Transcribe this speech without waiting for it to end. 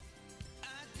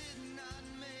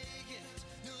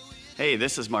Hey,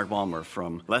 this is Mark Balmer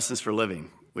from Lessons for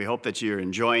Living. We hope that you're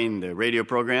enjoying the radio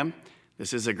program.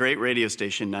 This is a great radio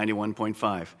station,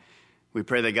 91.5. We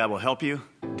pray that God will help you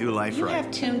do life You right.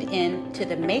 have tuned in to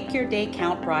the Make Your Day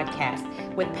Count broadcast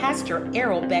with Pastor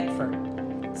Errol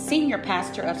Beckford, Senior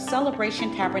Pastor of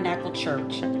Celebration Tabernacle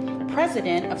Church,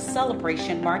 President of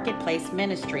Celebration Marketplace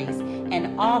Ministries,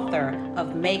 and author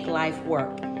of Make Life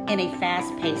Work in a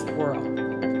Fast-Paced World.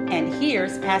 And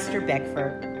here's Pastor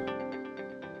Beckford.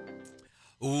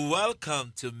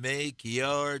 Welcome to Make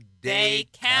Your Day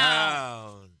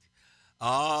Count.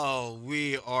 Oh,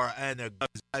 we are in a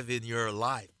driving your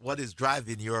life. What is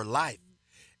driving your life?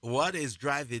 What is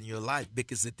driving your life?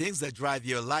 Because the things that drive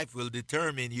your life will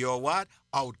determine your what?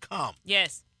 Outcome.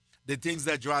 Yes. The things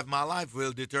that drive my life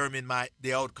will determine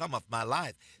the outcome of my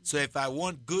life. So if I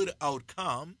want good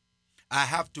outcome, I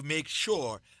have to make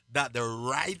sure that the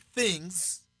right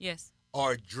things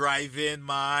are driving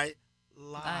my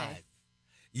life.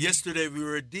 Yesterday we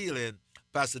were dealing,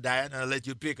 Pastor Diane, I'll let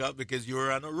you pick up because you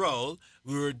were on a roll.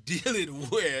 We were dealing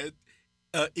with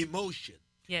emotion.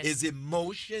 Yes. Is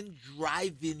emotion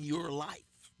driving your life?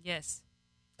 Yes.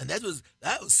 And that was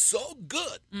so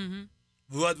good. Mm-hmm.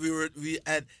 What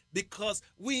and because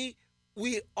we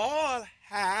all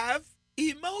have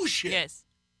emotion. Yes.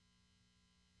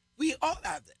 We all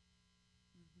have it.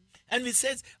 Mm-hmm. And it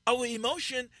says our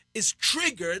emotion is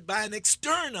triggered by an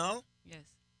external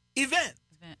event.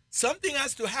 Something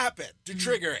has to happen to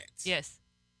trigger it. Yes.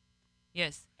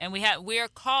 Yes. And we are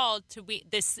called to be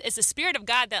this. It's the Spirit of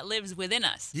God that lives within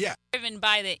us. Yeah. Driven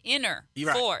by the inner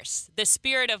force, the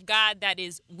Spirit of God that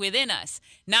is within us,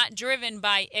 not driven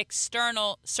by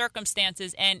external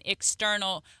circumstances and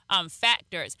external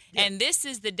factors. Yeah. And this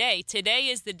is the day. Today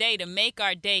is the day to make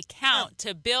our day count,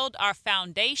 to build our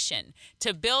foundation,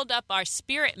 to build up our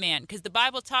spirit man. Because the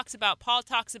Bible Paul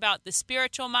talks about the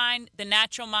spiritual mind, the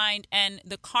natural mind, and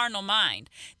the carnal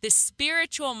mind. The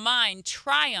spiritual mind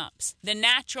triumphs the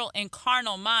natural and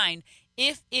carnal mind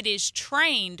if it is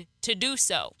trained to do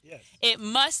so. Yes. It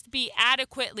must be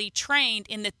adequately trained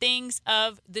in the things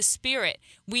of the Spirit.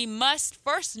 We must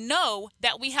first know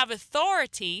that we have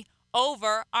authority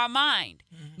over our mind.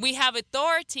 Mm-hmm. We have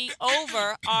authority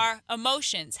over our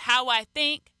emotions. How I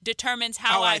think determines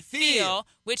how I feel,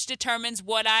 which determines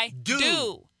what I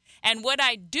do. And what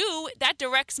I do, that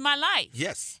directs my life.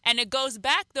 Yes. And it goes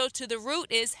back, though, to the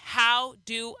root is how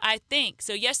do I think?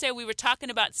 So yesterday we were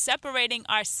talking about separating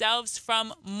ourselves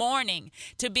from mourning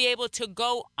to be able to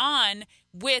go on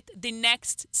with the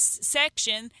next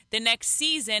section, the next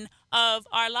season of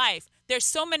our life. There's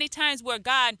so many times where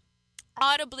God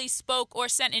audibly spoke or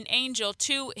sent an angel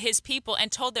to his people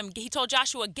and he told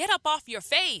Joshua, get up off your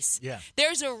face. Yeah.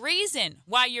 There's a reason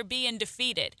why you're being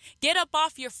defeated. Get up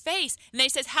off your face. And they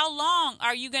says, how long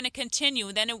are you going to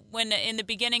continue? Then when in the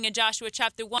beginning of Joshua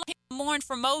chapter 1, mourn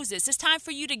for Moses. It's time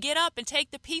for you to get up and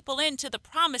take the people into the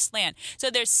promised land.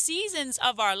 So there's seasons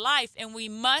of our life, and we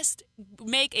must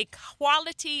make a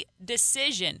quality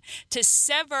decision to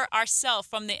sever ourselves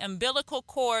from the umbilical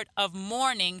cord of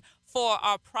mourning for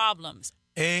our problems.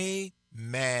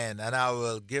 Amen. And I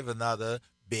will give another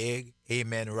big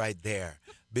amen right there,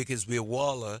 because we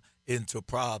wallow into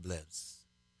problems.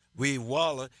 We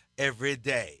wallow every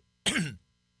day.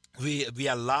 we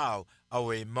allow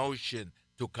our emotion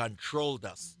to control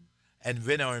us. Mm-hmm. And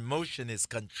when our emotion is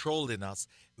controlling us,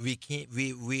 we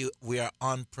are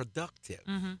unproductive.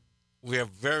 Mm-hmm. We are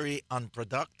very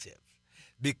unproductive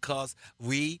because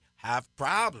we have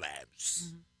problems.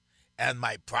 Mm-hmm. And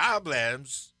my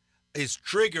problems is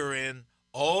triggering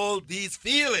all these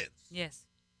feelings. Yes.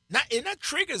 It not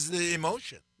triggers the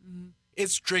emotion. Mm-hmm.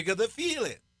 It's trigger the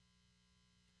feeling.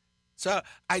 So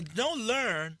I don't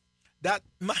learn that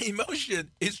my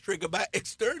emotion is triggered by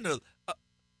external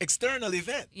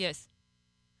event. Yes.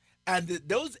 And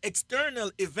those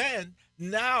external events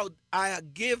now I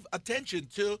give attention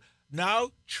to now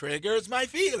triggers my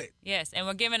feeling. Yes, and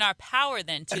we're giving our power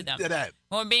then to them.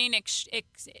 When we're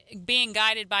being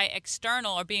guided by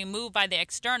external or being moved by the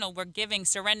external, we're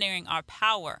surrendering our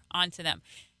power onto them.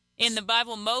 In the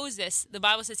Bible, Moses, the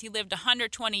Bible says he lived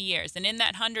 120 years. And in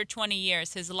that 120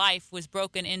 years, his life was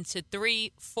broken into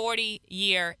 3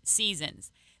 40-year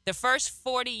seasons. The first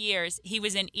 40 years, he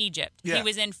was in Egypt. Yeah. He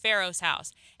was in Pharaoh's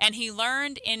house. And he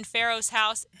learned in Pharaoh's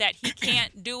house that he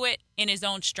can't do it in his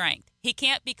own strength. He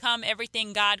can't become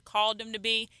everything God called him to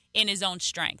be in his own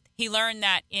strength. He learned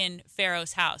that in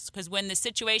Pharaoh's house, because when the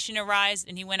situation arose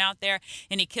and he went out there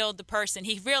and he killed the person,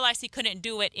 he realized he couldn't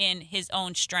do it in his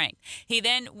own strength. He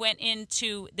then went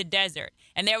into the desert,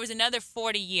 and there was another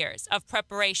 40 years of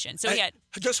preparation. So he had...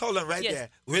 Just hold on right there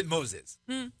with Moses.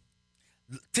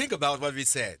 Think about what we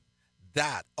said.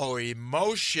 that our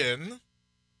emotion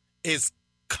is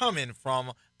coming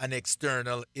from an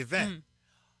external event.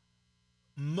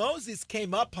 Moses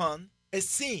came upon a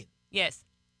scene. Yes.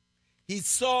 He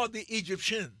saw the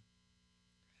Egyptian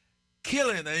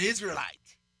killing an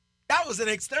Israelite. That was an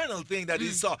external thing that he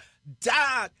saw.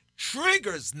 That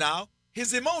triggers now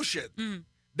his emotion.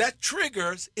 That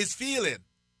triggers his feeling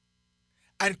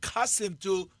and causes him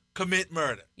to commit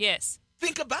murder. Yes.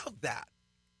 Think about that.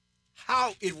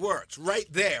 How it works. Right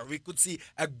there, we could see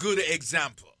a good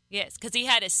example. Yes, because he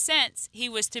had a sense he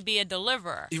was to be a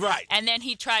deliverer. Right. And then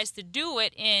he tries to do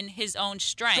it in his own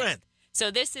strength. So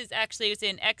this is actually, it's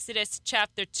in Exodus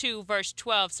chapter 2, verse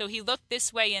 12. So he looked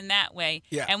this way and that way.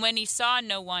 Yeah. And when he saw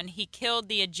no one, he killed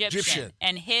the Egyptian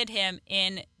and hid him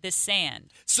in the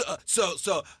sand. So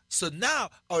now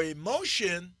our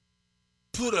emotion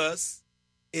put us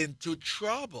into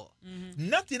trouble.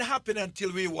 Nothing happened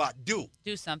until we what? Do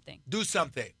something. Do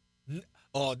something.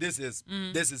 Oh, this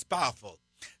is powerful.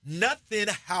 Nothing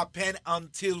happened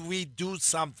until we do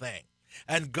something.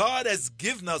 And God has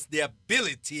given us the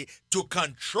ability to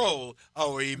control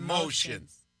our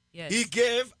emotions. Yes. He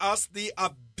gave us the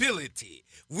ability.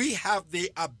 We have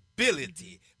the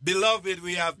ability. Beloved,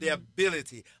 we have the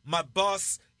ability. My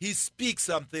boss, he speaks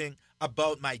something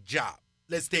about my job.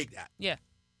 Let's take that. Yeah.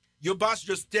 Your boss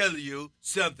just tell you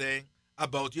something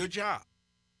about your job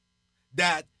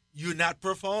that you're not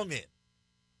performing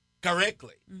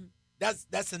correctly.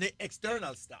 That's an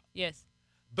external stuff. Yes.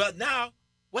 But now,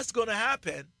 what's going to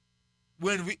happen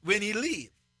when he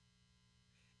leaves?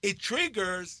 It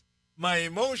triggers my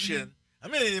emotion.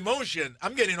 I'm in an emotion.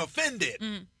 I'm getting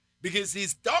offended because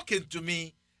he's talking to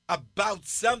me about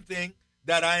something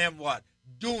that I am what?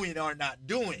 Doing or not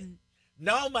doing.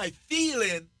 Now my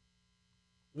feeling,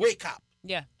 wake up.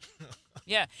 Yeah.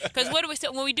 Yeah. Because what do we say?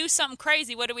 When we do something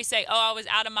crazy, what do we say? Oh, I was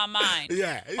out of my mind.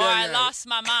 Or I lost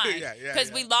my mind.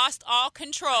 Because we lost all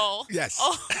control. Yes.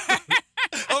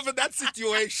 Over that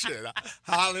situation.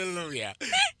 Hallelujah.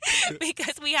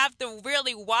 Because we have to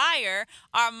really wire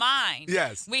our mind.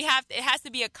 Yes. It has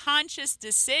to be a conscious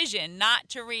decision not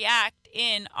to react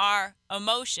in our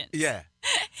emotions. Yeah.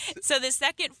 So the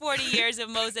second 40 years of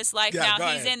Moses' life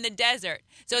he's in the desert.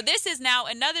 So this is now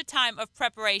another time of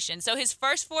preparation. So his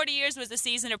first 40 years was a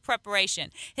season of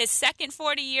preparation. His second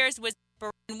 40 years was,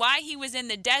 and while he was in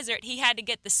the desert, he had to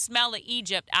get the smell of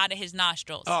Egypt out of his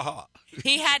nostrils.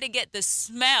 He had to get the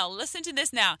smell. Listen to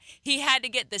this now. He had to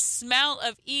get the smell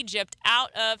of Egypt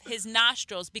out of his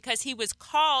nostrils because he was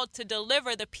called to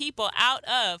deliver the people out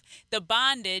of the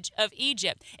bondage of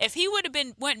Egypt. If he would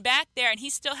have went back there and he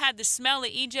still had the smell of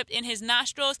Egypt in his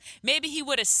nostrils, maybe he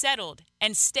would have settled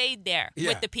and stayed there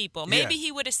with the people. Maybe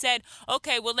he would have said,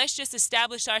 okay, well, let's just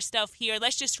establish ourselves here.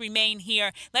 Let's just remain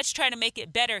here. Let's try to make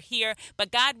it better here.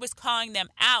 But God was calling them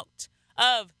out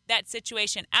of that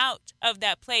situation, out of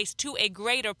that place to a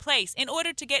greater place. In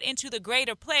order to get into the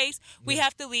greater place, we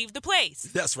have to leave the place.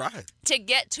 That's right. To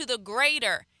get to the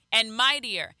greater and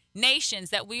mightier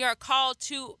nations that we are called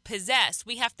to possess,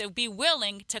 we have to be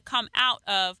willing to come out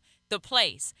of the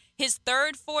place. His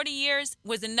third 40 years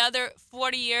was another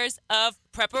 40 years of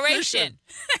preparation.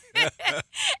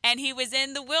 And he was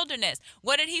in the wilderness.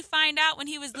 What did he find out when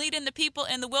he was leading the people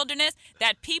in the wilderness?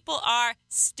 That people are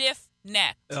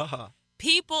stiff-necked.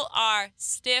 People are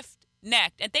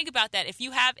stiff-necked. And think about that. If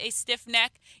you have a stiff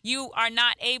neck, you are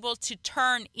not able to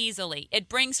turn easily. It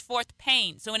brings forth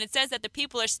pain. So when it says that the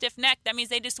people are stiff-necked, that means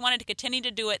they just wanted to continue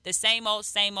to do it the same old.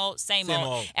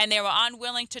 And they were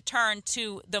unwilling to turn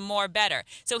to the more better.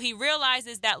 So he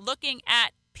realizes that looking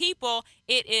at people,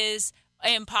 it is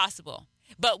impossible.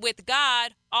 But with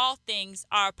God, all things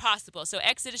are possible. So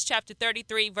Exodus chapter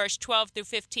 33, verse 12 through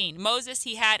 15. Moses,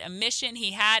 he had a mission,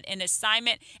 he had an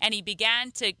assignment, and he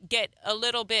began to get a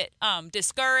little bit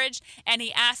discouraged. And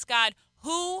he asked God,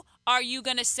 who are you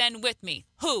going to send with me?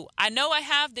 Who? I know I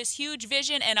have this huge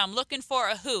vision and I'm looking for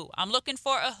a who. I'm looking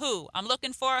for a who. I'm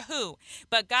looking for a who.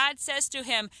 But God says to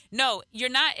him, no, you're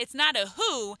not. It's not a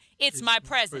who. It's my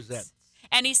presence.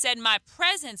 And he said, my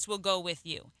presence will go with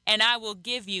you and I will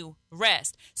give you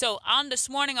rest. So on this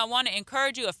morning, I want to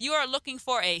encourage you, if you are looking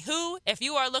for a who, if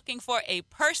you are looking for a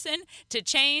person to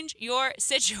change your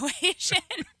situation,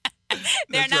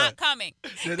 they're not coming.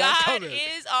 God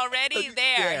is already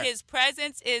there. Yeah. His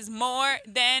presence is more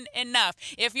than enough.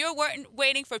 If you're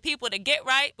waiting for people to get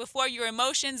right before your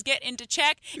emotions get into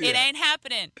check, it ain't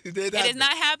happening. It is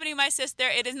not happening, my sister.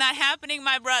 It is not happening,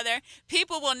 my brother.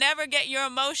 People will never get your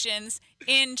emotions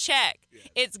in check.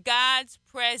 It's God's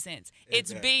presence.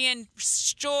 It's being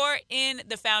stored in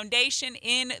the foundation,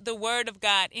 in the Word of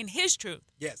God, in His truth.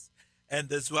 Yes. And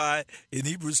that's why in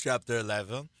Hebrews chapter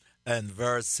 11, And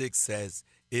verse 6 says,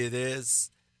 it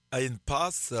is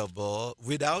impossible,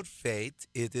 without faith,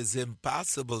 it is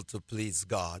impossible to please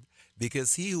God,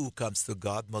 because he who comes to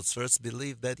God must first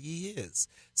believe that he is.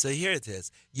 So here it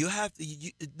is.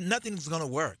 Nothing's going to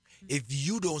work if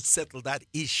you don't settle that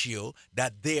issue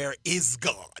that there is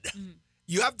God. Mm-hmm.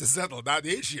 You have to settle that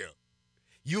issue.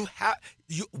 You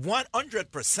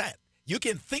 100%. You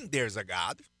can think there's a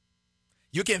God.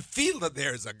 You can feel that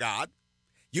there's a God.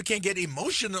 You can get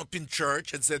emotional up in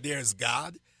church and say there's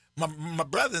God. My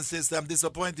brother and sister, I'm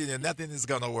disappointed and nothing is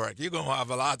going to work. You're going to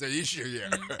have a lot of issue here.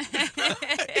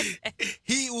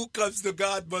 He who comes to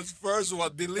God must first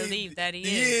believe that he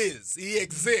is. He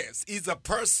exists. He's a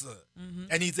person. Mm-hmm.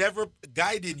 And he's ever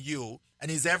guiding you, and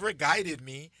he's ever guided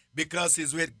me, because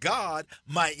he's with God.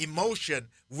 My emotion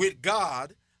with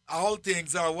God, all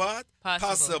things are what?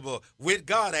 Possible. With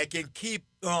God, I can keep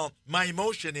my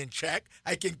emotion in check.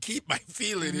 I can keep my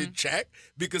feeling in check,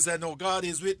 because I know God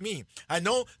is with me. I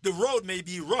know the road may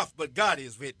be rough, but God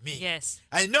is with me. Yes.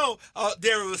 I know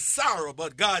there is sorrow,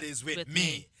 but God is with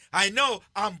me. I know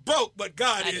I'm broke, but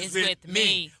God is with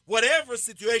me. Whatever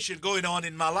situation going on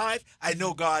in my life, I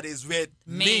know God is with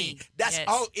me. That's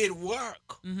how it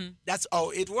works. Mm-hmm. That's how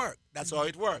it works. That's how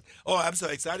it works. Oh, I'm so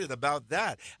excited about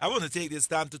that. I want to take this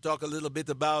time to talk a little bit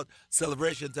about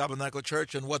Celebration Tabernacle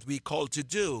Church and what we call to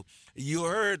do. You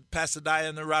heard Pastor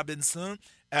Diana Robinson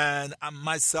and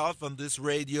myself on this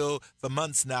radio for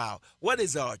months now. What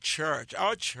is our church?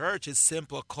 Our church is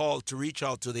simple call to reach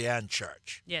out to the ant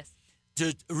church. Yes.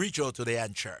 To reach out to the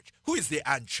ant church. Who is the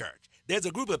ant church? There's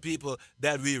a group of people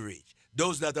that we reach.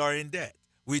 Those that are in debt.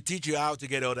 We teach you how to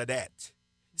get out of debt.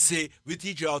 See, we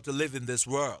teach you how to live in this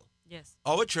world. Yes.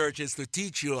 Our church is to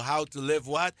teach you how to live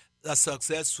what? A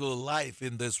successful life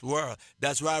in this world.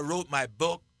 That's why I wrote my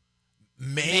book,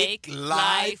 Make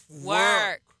Life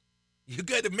Work. You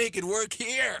got to make it work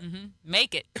here. Mm-hmm.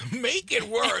 Make it. Make it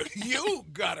work. You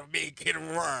got to make it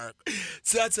work.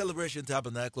 So at Celebration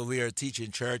Tabernacle, we are a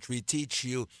teaching church. We teach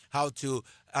you how to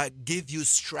give you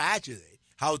strategy,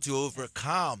 how to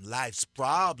overcome life's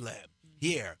problem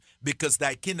here. Because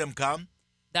thy kingdom come,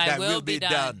 thy will be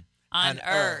done on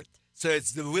earth. So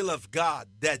it's the will of God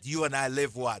that you and I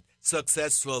live what?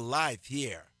 Successful life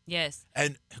here. Yes.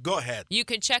 And go ahead. You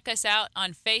can check us out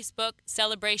on Facebook,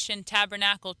 Celebration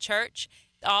Tabernacle Church.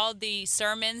 All the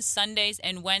sermons, Sundays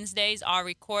and Wednesdays, are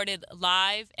recorded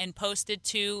live and posted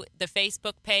to the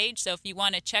Facebook page. So if you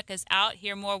want to check us out,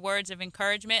 hear more words of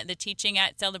encouragement, the teaching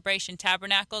at Celebration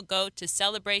Tabernacle, go to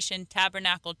Celebration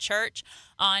Tabernacle Church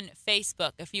on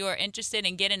Facebook. If you are interested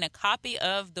in getting a copy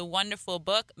of the wonderful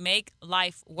book, Make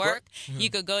Life Work, you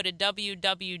could go to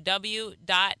www.how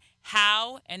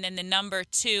and then the number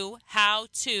 2,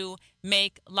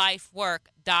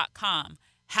 howtomakelifework.com.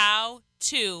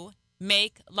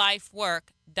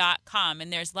 howtomakelifework.com.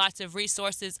 And there's lots of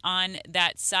resources on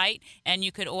that site, and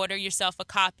you could order yourself a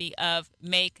copy of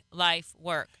Make Life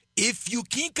Work. If you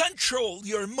can control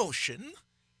your emotion,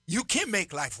 you can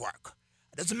make life work.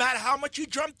 It doesn't matter how much you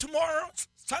jump tomorrow,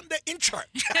 Sunday in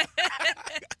church.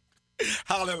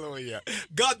 Hallelujah.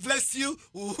 God bless you.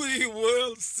 We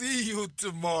will see you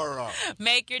tomorrow.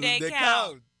 Make your day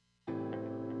count.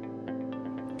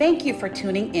 Thank you for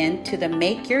tuning in to the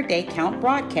Make Your Day Count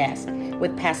broadcast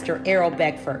with Pastor Errol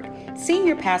Beckford,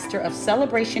 Senior Pastor of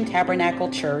Celebration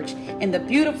Tabernacle Church in the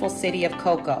beautiful city of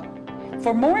Cocoa.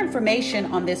 For more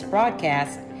information on this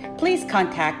broadcast, please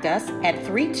contact us at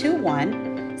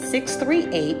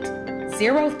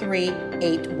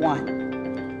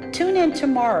 321-638-0381. Tune in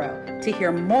tomorrow to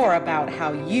hear more about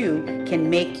how you can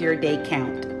make your day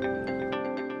count.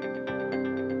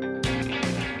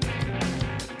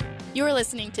 You're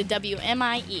listening to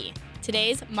WMIE,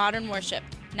 today's Modern Worship,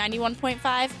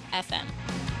 91.5 FM.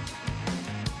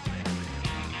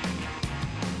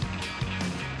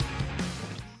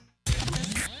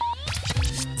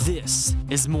 This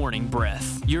is Morning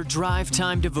Breath, your drive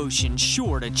time devotion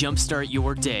sure to jumpstart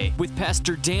your day. With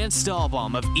Pastor Dan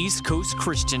Stahlbaum of East Coast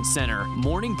Christian Center,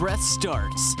 Morning Breath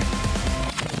starts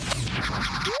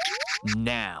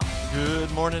now.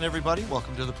 Good morning, everybody.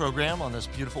 Welcome to the program on this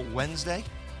beautiful Wednesday,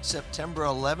 September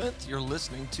 11th. You're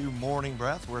listening to Morning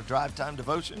Breath. We're a drive time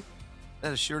devotion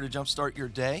that is sure to jumpstart your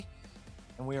day.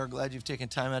 And we are glad you've taken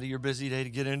time out of your busy day to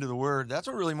get into the Word. That's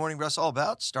what really Morning Breath's all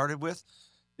about. Started with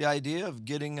the idea of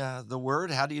getting the Word.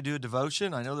 How do you do a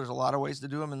devotion? I know there's a lot of ways to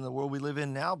do them in the world we live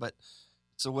in now, but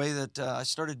it's a way that I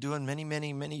started doing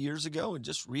many years ago, and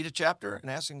just read a chapter and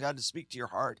asking God to speak to your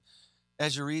heart.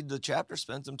 As you read the chapter,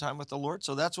 spend some time with the Lord.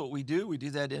 So that's what we do. We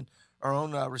do that in our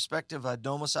own respective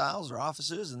domiciles or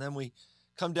offices, and then we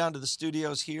come down to the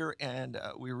studios here and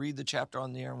we read the chapter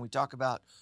on the air, and we talk about